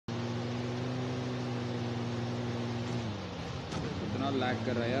Lag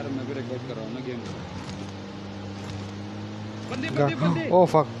कर रहा है यार, मैं भी रिकॉर्ड कर रहा हूँ ना गेम। बंदे बंदे बंदे। Oh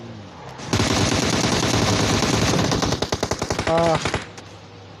fuck.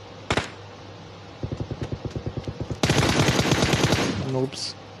 Noobs.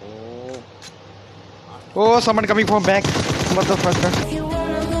 Oh, someone coming from back. Motherfucker. If you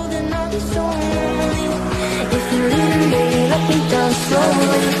wanna go, then I'll be so lonely. If you're leaving, baby, let me down slowly.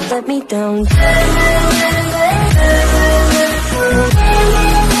 Let me down.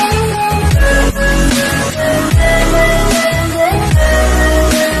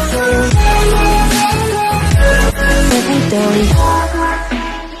 Let me down.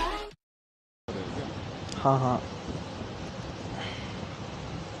 हाँ हाँ।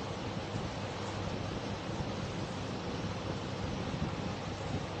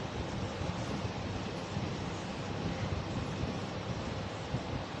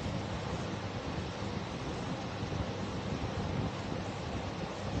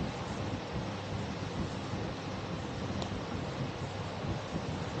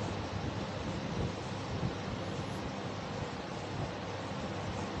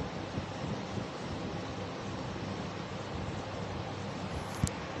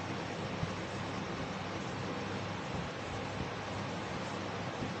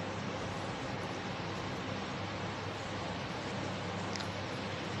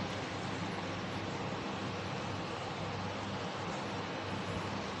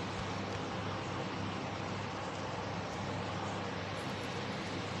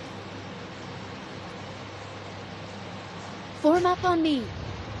 Form up on me.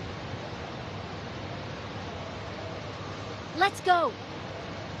 Let's go.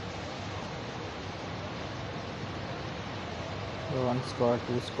 One squad,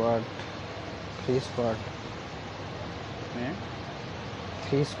 two squad, three squad. हैं?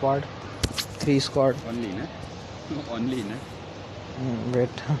 Three squad. Only ना? Only ना?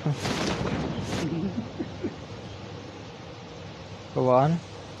 Wait. 1,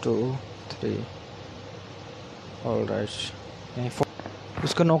 2, 3. All right.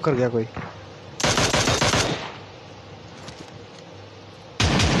 उसको knock कर गया कोई।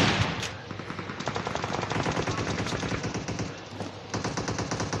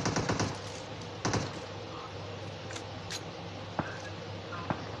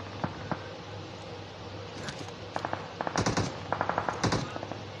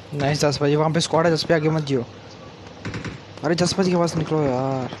 Nice जसपाजी, वहाँ पे स्क्वाड है, जसपे आगे मत जियो। अरे जसपाजी के पास निकलो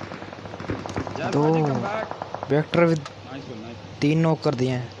यार। दो वेक्टर विद 3 नॉक कर दिए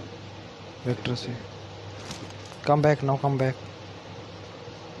हैं वेक्टर से। Come back no come back.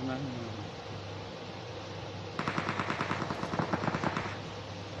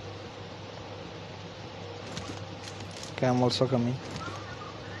 Cam also coming.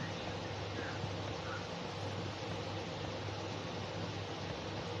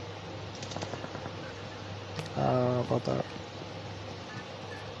 पता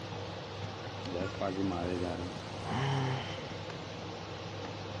पाजी मारे जा रहे हैं।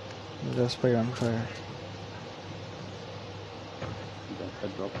 जस्ट पे ऑन फायर। जस्ट पे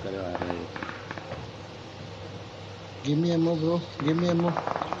ड्रॉप करे आ रहे हैं। Give me ammo, bro. Give me ammo.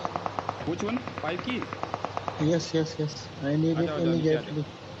 Which one? 5 की? Yes. I need it immediately.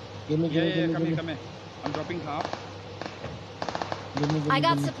 Give me. Come. I'm dropping half. Give me. I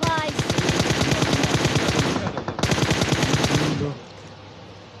got supplies.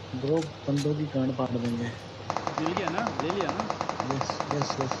 Bro, बंदों की गांड फाड़ देंगे। ले लिया ना? Yes.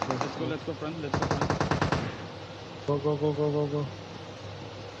 Let's go front. Go.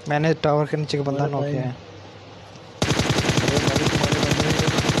 मैंने टावर के नीचे का बंदा नॉक किया है।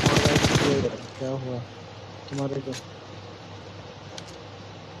 क्या हुआ तुम्हारे को?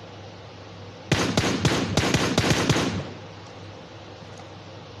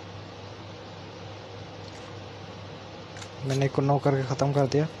 मैंने एक को नॉक करके खत्म कर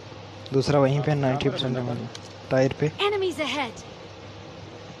दिया। दूसरा वहीं पे 90% है वाला टायर पे। Enemies ahead.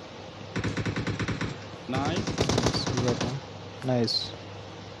 नाइस।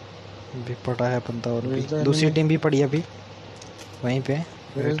 भी पड़ा है बंदा और भी दूसरी टीम भी पड़ी है अभी वहीं पे।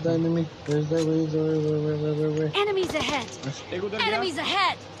 Where is the enemy? Where? Enemies ahead. Enemies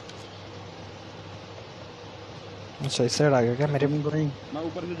ahead. अच्छा इस साइड आ गया क्या मेरे? मैं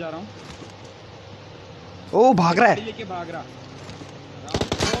ऊपर से जा रहा हूँ। ओ भाग रहा है। लेके भाग रहा।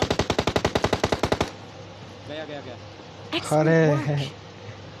 गया। अरे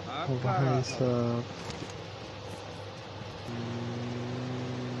भाई साहब।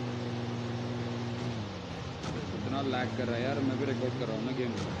 इतना लैग कर रहा है यार, मैं भी रिकॉर्ड कर रहा हूँ ना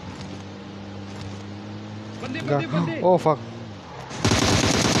गेम। बंदे। Oh fuck.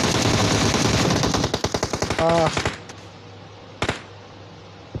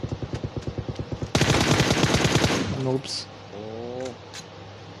 noobs.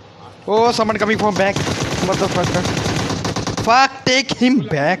 Oh, someone coming from back. Motherfucker. Fuck, take him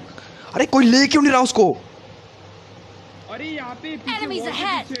back. अरे कोई ले क्यों नहीं रहा उसको? अरे यहाँ पे Enemies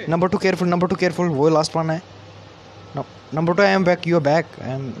ahead. Number 2 careful, number 2 careful. वो last one है. No, number 2 I am back. You are back. I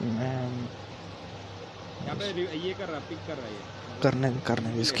am यहाँ पे ये कर रहा, पिक कर रहा है ये। करने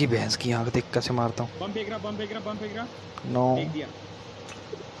इसकी भैंस की आंख देख कैसे मारता हूँ। बम फेंक रहा। No. फेंक दिया।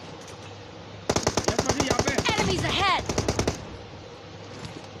 यस भाई यहाँ पे। Enemies ahead.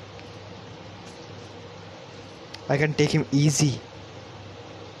 I can take him easy.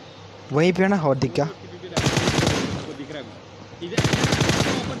 वहीं पे है ना और दिख क्या? वो दिख रहा है। इधर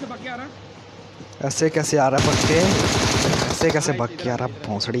ऊपर से भाग के आ रहा। ऐसे कैसे आ रहा पक्के? ऐसे कैसे भाग के आ रहा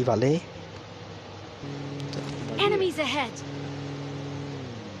भोंसड़ी वाले? Enemies ahead.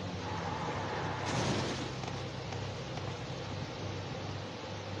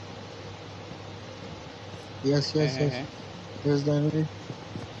 Yes. Yes, the enemy.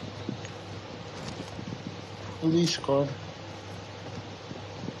 Holy squad.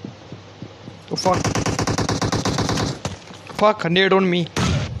 Oh fuck, nade on me.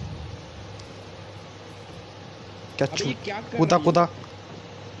 क्या कूदा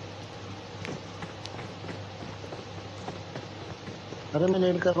अरे मैं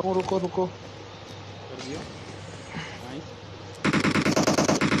नेड कर रहा हूँ, रुको कर दिया। Nice.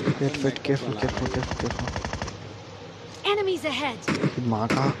 Wait, careful. Enemies ahead. माँ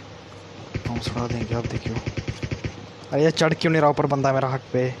का भोंसड़ा देंगे अब देखियो। अरे ये चढ़ क्यों नहीं रहा ऊपर बंदा मेरा हक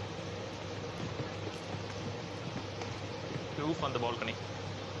पे? Roof on the balcony.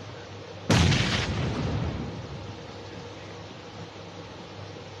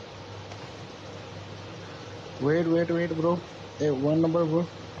 Wait, bro. Hey, one number, bro.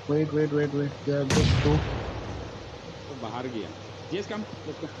 Wait. Yeah, just two. तो बाहर गया। Yes, come.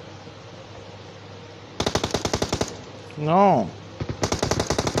 Let's go.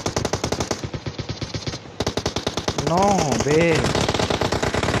 No, babe.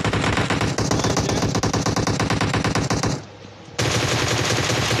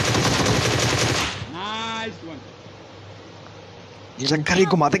 Nice one. चक्करी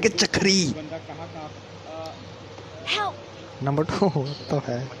घुमाते के चक्करी। बंदा कहाँ Help. नंबर 2 तो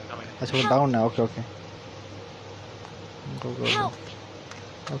है। अच्छा वो डाउन है। Okay go Help.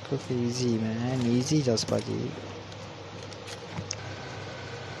 Okay easy man, easy Jaspa जी।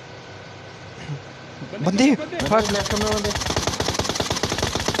 बंदे फर्स्ट लेफ्ट में बंदे।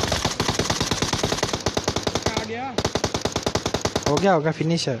 कहाँ गया? हो गया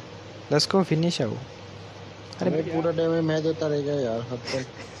फिनिशर। लेट्स गो फिनिशर वो। अरे पूरा डैमेज मैं देता रहेगा यार हद तक।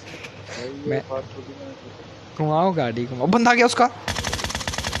 मैं घुमाओ गाड़ी घुमाओ। बंदा आ गया उसका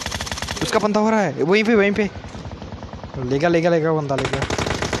बंदा हो रहा है वहीं पे लेगा बंदा लेगा।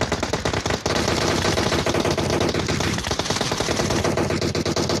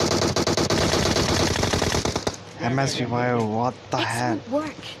 MSB what the hell? Excellent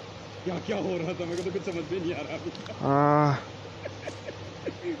work. क्या हो रहा था? मेरे को तो कुछ समझ में नहीं आ रहा अभी।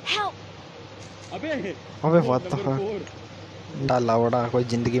 Help. अबे what the fuck? डाला वड़ा कोई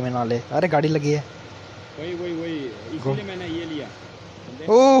जिंदगी में ना ले। अरे गाड़ी लगी है। वही इसीलिए मैंने ये लिया।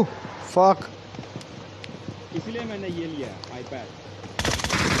 ओह fuck. इसलिए मैंने ये लिया iPad।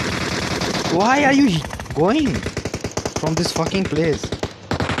 Why are you going from this fucking place?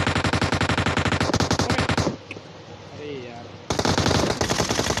 अरे यार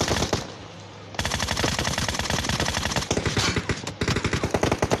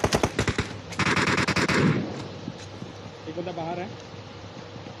एक बंदा बाहर है।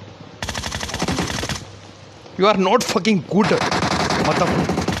 You are not fucking good. मतलब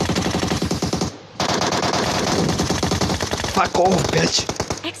fuck off bitch.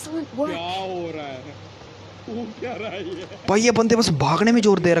 Excellent work. क्या हो रहा है? वो क्या रहा है ये? भाई ये बंदे बस भागने में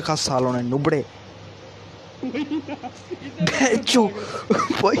जोर दे रखा सालों ने नुबड़े। जो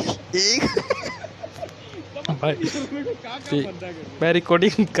भाई एक भाई मैं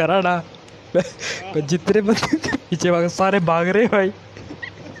रिकॉर्डिंग करा ना। मैं जितने बंदे पीछे भाग सारे भाग रहे भाई।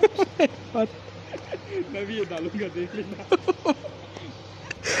 मैं भी ये डालूंगा देख लेना।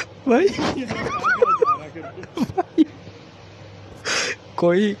 भाई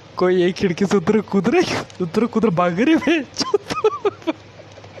कोई एक खिड़की से उधर कूद भाग रहे भाई।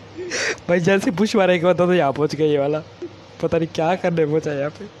 भाई जैसे पुश मारे के बाद तो यहाँ पहुंच गया ये वाला। पता नहीं क्या करने पहुंचा यहाँ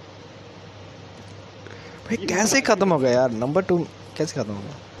पे। भाई कैसे खत्म हो गया यार? नंबर 2 कैसे खत्म हो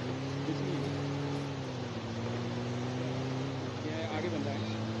गया? आगे बंदा है।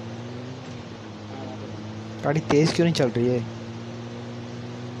 गाड़ी तेज क्यों नहीं चल रही है?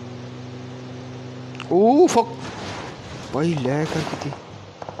 ओह फक भाई लैग कर थी।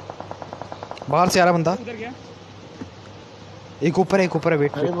 बाहर से आ रहा बंदा। उधर गया। एक ऊपर है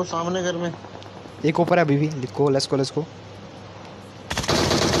वेट अरे वो सामने घर में एक ऊपर है अभी भी लिखो let's go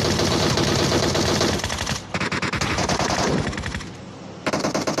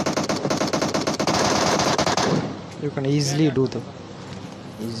you can easily do the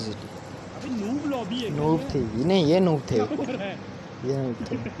easily अबे नूब लॉबी है नूब थे ये नहीं ये नूब थे क्या हो रहा है? ये नूब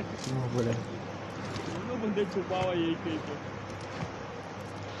थे नूब बोले दोनों बंदे छुपा हुआ यही कहीं पे।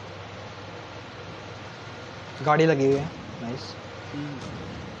 गाड़ी लगी हुई है नाइस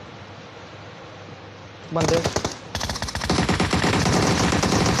बंदे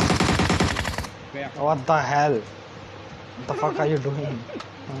गया what the hell the fuck are you doing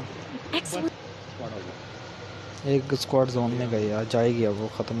Excellent. Squad हो गया। एक स्क्वाड जोन में गई यार जाएगी अब वो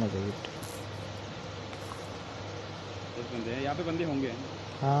खत्म हो जाएगी 10 बंदे हैं यहाँ पे बंदे होंगे।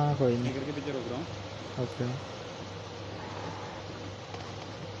 हाँ कोई मैं नहीं घर के पीछे रोक रहा हूँ। ओके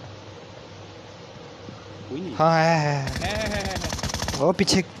कोई नहीं हाँ है है। वो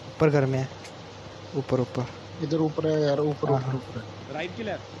पीछे ऊपर घर में है ऊपर इधर ऊपर है यार ऊपर हाँ, ऊपर हाँ। ऊपर है। राइट की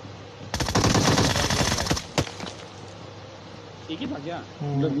लेफ्ट एक ही था क्या?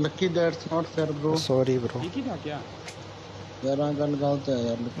 Lucky that's not fair bro sorry bro एक ही था क्या? यार गल गलत है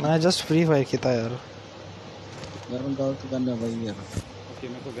यार मैं जस्ट फ्री फायर खेता यार यार गलत करना भाई यार ओके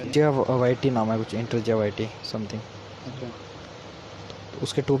मेरे को वेल जे वाईटी नाम है कुछ इंटर जे वाईटी समथिंग अच्छा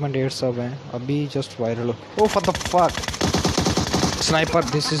उसके 2.8 सब हैं अभी just viral oh what the fuck sniper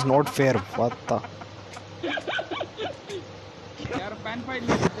this is not fair what the यार पैन फाइट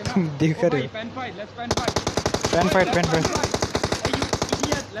ले लेते ना। देख ओ रहे भाई pan fight let's pan fight pan fight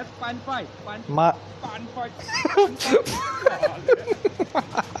idiot let's pan fight मा pan fight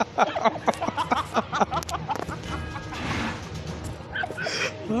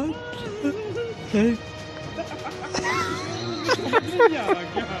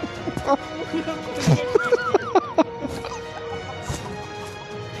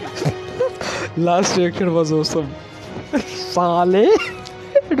last reaction was awesome साले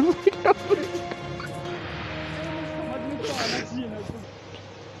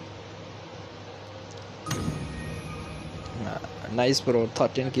nice bro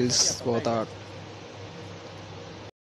 13 kills बहुत